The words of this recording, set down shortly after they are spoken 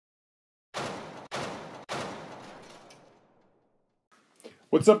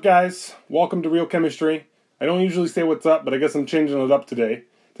What's up, guys? Welcome to Real Chemistry. I don't usually say what's up, but I guess I'm changing it up today.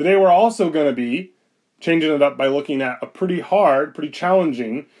 Today we're also going to be changing it up by looking at a pretty hard, pretty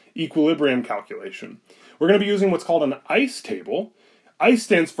challenging equilibrium calculation. We're going to be using what's called an ICE table. ICE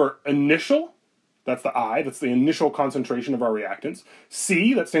stands for initial. That's the I, that's the initial concentration of our reactants.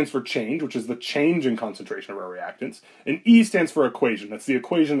 C, that stands for change, which is the change in concentration of our reactants. And E stands for equation. That's the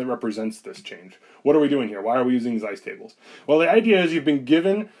equation that represents this change. What are we doing here? Why are we using these ICE tables? Well, the idea is you've been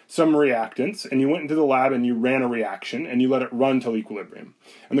given some reactants, and you went into the lab and you ran a reaction, and you let it run till equilibrium.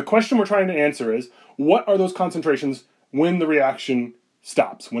 And the question we're trying to answer is, what are those concentrations when the reaction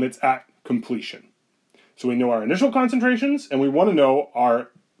stops, when it's at completion? So we know our initial concentrations, and we want to know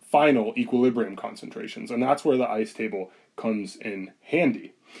our final equilibrium concentrations, and that's where the ICE table comes in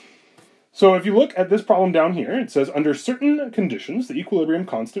handy. So if you look at this problem down here, it says under certain conditions the equilibrium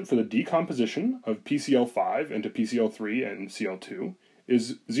constant for the decomposition of PCl5 into PCl3 and Cl2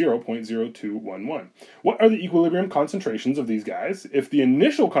 is 0.0211. What are the equilibrium concentrations of these guys if the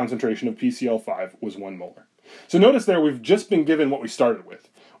initial concentration of PCl5 was 1 molar? So notice there we've just been given what we started with.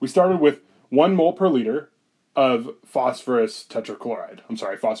 We started with 1 mole per liter of phosphorus pentachloride.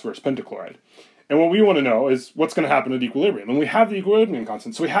 And what we want to know is what's going to happen at equilibrium. And we have the equilibrium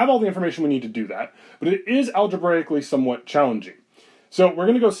constant, so we have all the information we need to do that, but it is algebraically somewhat challenging. So we're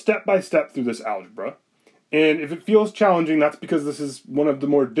going to go step by step through this algebra, and if it feels challenging, that's because this is one of the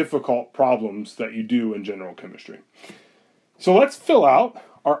more difficult problems that you do in general chemistry. So let's fill out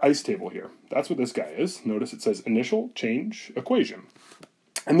our ICE table here. That's what this guy is. Notice it says initial change equation.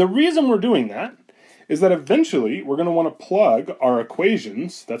 And the reason we're doing that is that eventually we're going to want to plug our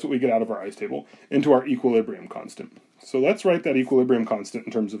equations, that's what we get out of our ICE table, into our equilibrium constant. So let's write that equilibrium constant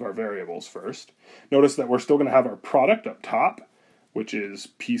in terms of our variables first. Notice that we're still going to have our product up top, which is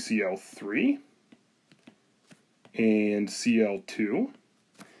PCl3 and Cl2.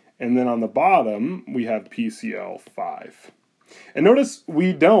 And then on the bottom, we have PCl5. And notice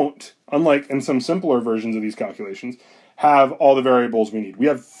we don't, unlike in some simpler versions of these calculations, have all the variables we need. We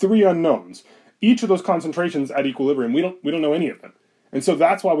have 3 unknowns. Each of those concentrations at equilibrium, we don't know any of them. And so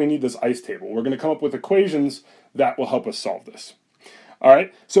that's why we need this ICE table. We're going to come up with equations that will help us solve this. All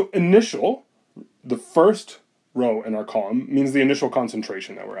right, so initial, the first row in our column, means the initial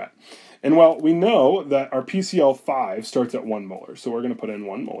concentration that we're at. And well, we know that our PCl5 starts at 1 molar, so we're going to put in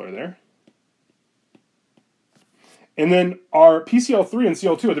 1 molar there. And then our PCl3 and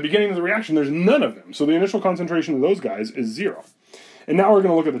Cl2, at the beginning of the reaction, there's none of them. So the initial concentration of those guys is 0. And now we're going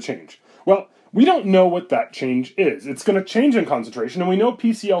to look at the change. Well, we don't know what that change is. It's going to change in concentration, and we know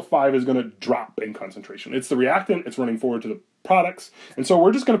PCl5 is going to drop in concentration. It's the reactant, it's running forward to the products, and so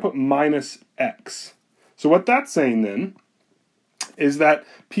we're just going to put minus X. So what that's saying then is that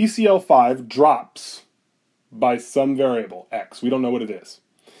PCl5 drops by some variable, X. We don't know what it is.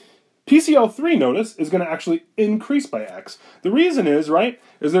 PCl3, notice, is going to actually increase by X. The reason is, right,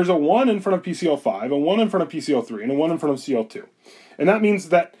 is there's a 1 in front of PCl5, a 1 in front of PCl3, and a 1 in front of Cl2. And that means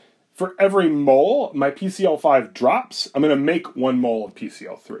that for every mole my PCl5 drops, I'm going to make 1 mole of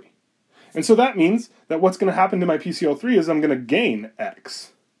PCl3. And so that means that what's going to happen to my PCl3 is I'm going to gain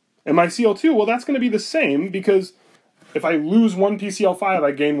X. And my Cl2, well, that's going to be the same because if I lose 1 PCl5,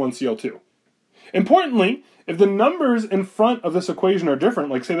 I gain 1 Cl2. Importantly, if the numbers in front of this equation are different,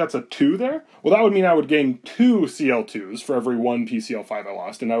 like say that's a 2 there, well, that would mean I would gain 2 Cl2s for every 1 PCl5 I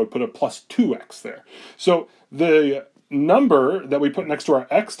lost, and I would put a plus 2X there. So the number that we put next to our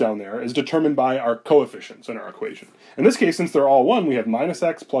X down there is determined by our coefficients in our equation. In this case, since they're all 1, we have minus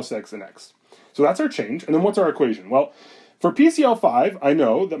X, plus X, and X. So that's our change. And then what's our equation? Well, for PCl5, I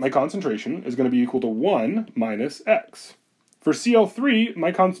know that my concentration is going to be equal to 1 minus X. For Cl3,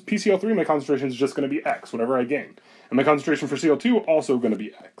 my concentration is just going to be X, whatever I gain. And my concentration for Cl2 also going to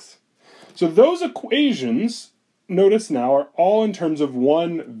be X. So those equations, notice now, are all in terms of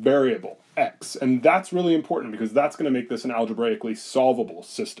one variable, X. And that's really important because that's going to make this an algebraically solvable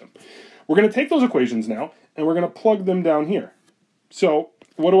system. We're going to take those equations now, and we're going to plug them down here. So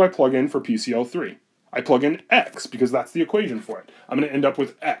what do I plug in for PCl3? I plug in X because that's the equation for it. I'm going to end up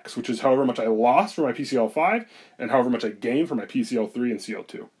with X, which is however much I lost for my PCl5 and however much I gained for my PCl3 and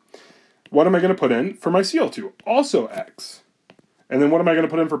Cl2. What am I going to put in for my Cl2? Also X. And then what am I going to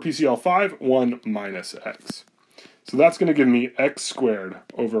put in for PCl5? 1 minus X. So that's going to give me X squared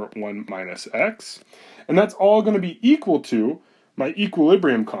over 1 minus X. And that's all going to be equal to my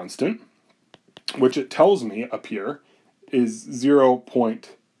equilibrium constant, which it tells me up here is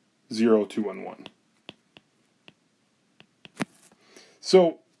 0.0211.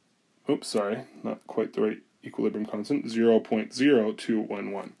 So, oops, sorry, not quite the right equilibrium constant,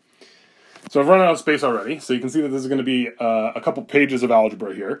 0.0211. So I've run out of space already, so you can see that this is going to be a couple pages of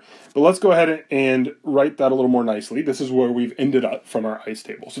algebra here. But let's go ahead and write that a little more nicely. This is where we've ended up from our ICE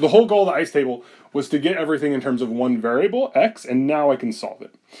table. So the whole goal of the ICE table was to get everything in terms of one variable, x, and now I can solve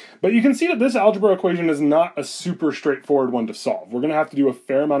it. But you can see that this algebra equation is not a super straightforward one to solve. We're going to have to do a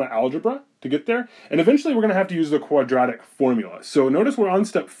fair amount of algebra to get there, and eventually we're going to have to use the quadratic formula. So notice we're on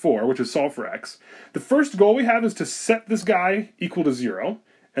step 4, which is solve for x. The first goal we have is to set this guy equal to 0,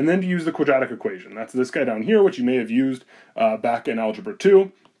 and then to use the quadratic equation. That's this guy down here, which you may have used back in Algebra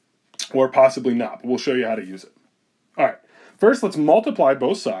 2, or possibly not, but we'll show you how to use it. All right, first let's multiply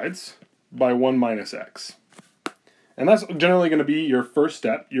both sides by 1 minus x. And that's generally going to be your first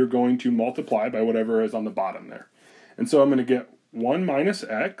step. You're going to multiply by whatever is on the bottom there. And so I'm going to get 1 minus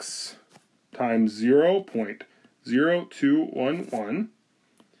x times 0.0211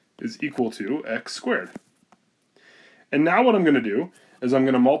 is equal to x squared. And now what I'm going to do is I'm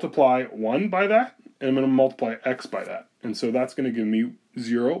going to multiply 1 by that, and I'm going to multiply x by that. And so that's going to give me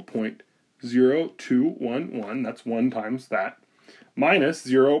 0.0211, that's 1 times that, minus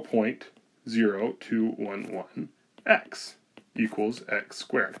 0.0211x equals x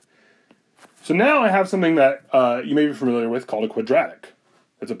squared. So now I have something that you may be familiar with called a quadratic.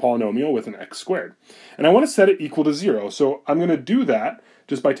 It's a polynomial with an x squared. And I want to set it equal to 0, so I'm going to do that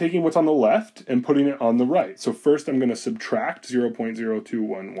just by taking what's on the left and putting it on the right. So first I'm going to subtract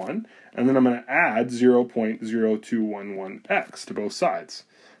 0.0211, and then I'm going to add 0.0211x to both sides.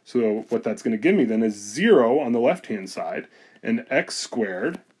 So what that's going to give me then is 0 on the left-hand side, and x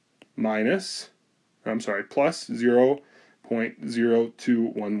squared plus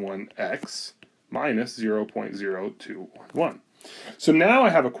 0.0211x minus 0.0211. So now I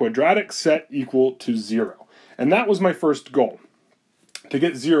have a quadratic set equal to 0. And that was my first goal, to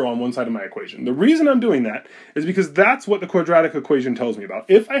get 0 on one side of my equation. The reason I'm doing that is because that's what the quadratic equation tells me about.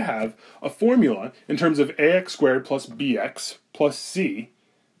 If I have a formula in terms of ax squared plus bx plus c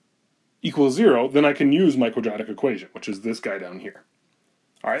equals 0, then I can use my quadratic equation, which is this guy down here.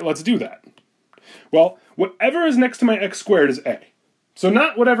 All right, let's do that. Well, whatever is next to my x squared is a. So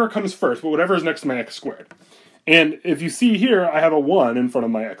not whatever comes first, but whatever is next to my x squared. And if you see here, I have a 1 in front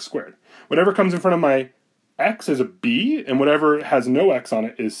of my x squared. Whatever comes in front of my x is a b, and whatever has no x on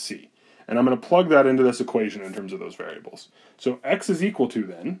it is c. And I'm going to plug that into this equation in terms of those variables. So x is equal to,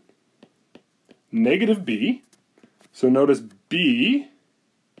 then, negative b. So notice b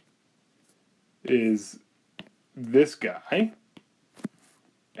is this guy.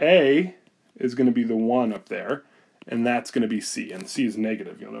 A is going to be the 1 up there, and that's going to be c. And c is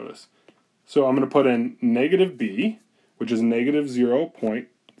negative, you'll notice. So I'm going to put in negative b, which is negative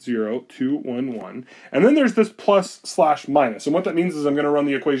 0.0211. And then there's this plus slash minus. And what that means is I'm going to run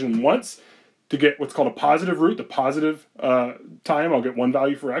the equation once to get what's called a positive root. The positive time, I'll get one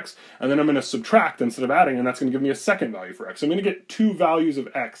value for x. And then I'm going to subtract instead of adding, and that's going to give me a second value for x. So I'm going to get 2 values of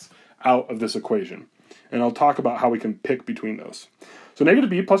x out of this equation. And I'll talk about how we can pick between those. So negative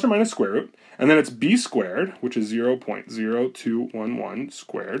b plus or minus square root. And then it's b squared, which is 0.0211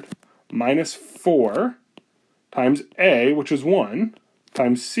 squared, minus 4 times a, which is 1,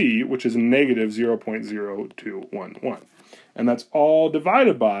 times c, which is negative 0.0211. And that's all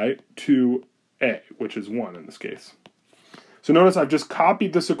divided by 2a, which is 1 in this case. So notice I've just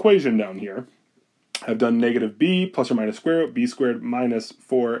copied this equation down here. I've done negative b plus or minus square root, b squared minus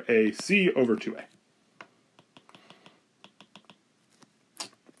 4ac over 2a.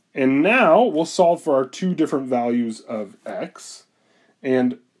 And now we'll solve for our 2 different values of x.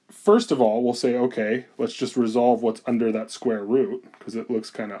 And first of all, we'll say, okay, let's just resolve what's under that square root, because it looks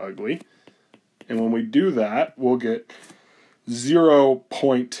kind of ugly. And when we do that, we'll get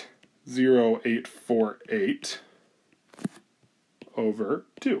 0.0848 over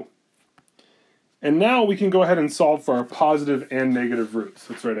 2. And now we can go ahead and solve for our positive and negative roots.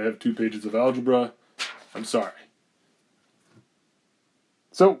 That's right, I have 2 pages of algebra. I'm sorry.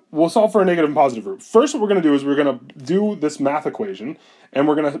 So we'll solve for a negative and positive root. First, what we're going to do is we're going to do this math equation, and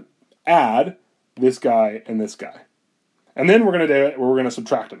we're going to add this guy and this guy. And then we're going to do it where we're going to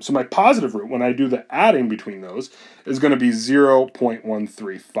subtract them. So my positive root, when I do the adding between those, is going to be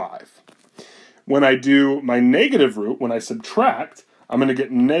 0.135. When I do my negative root, when I subtract, I'm going to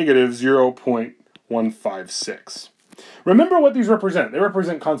get negative 0.156. Remember what these represent. They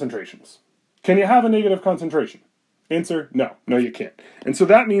represent concentrations. Can you have a negative concentration? Answer, no. No, you can't. And so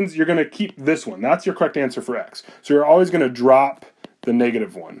that means you're going to keep this one. That's your correct answer for x. So you're always going to drop the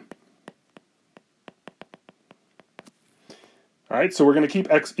negative one. All right, so we're going to keep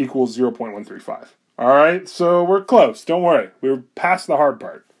x equals 0.135. All right, so we're close. Don't worry. We're past the hard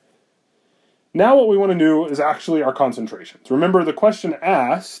part. Now what we want to do is actually our concentrations. Remember, the question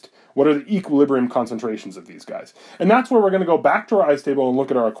asked What are the equilibrium concentrations of these guys? And that's where we're going to go back to our ice table and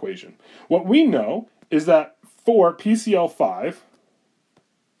look at our equation. What we know is that for PCl5,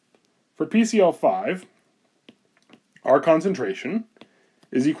 our concentration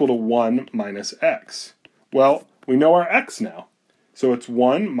is equal to 1 minus x. Well, we know our x now. So it's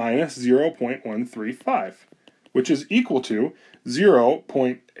 1 minus 0.135, which is equal to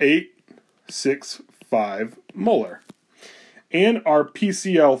 0.865 molar. And our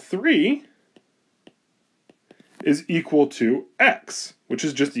PCl3 is equal to x, which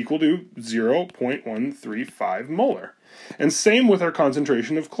is just equal to 0.135 molar. And same with our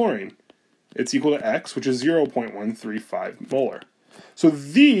concentration of chlorine. It's equal to x, which is 0.135 molar. So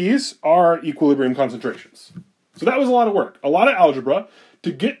these are equilibrium concentrations. So that was a lot of work, a lot of algebra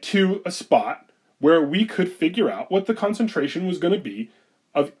to get to a spot where we could figure out what the concentration was going to be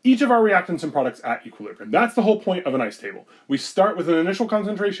of each of our reactants and products at equilibrium. That's the whole point of an ice table. We start with an initial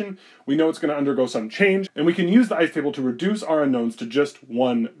concentration, we know it's going to undergo some change, and we can use the ice table to reduce our unknowns to just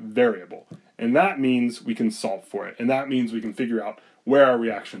one variable. And that means we can solve for it, and that means we can figure out where our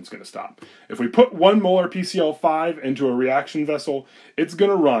reaction is going to stop. If we put 1 molar PCl5 into a reaction vessel, it's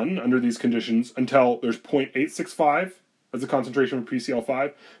going to run under these conditions until there's 0.865 as a concentration for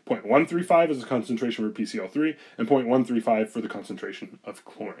PCl5, 0.135 as a concentration for PCl3, and 0.135 for the concentration of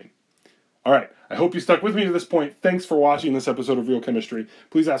chlorine. All right, I hope you stuck with me to this point. Thanks for watching this episode of Real Chemistry.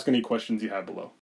 Please ask any questions you have below.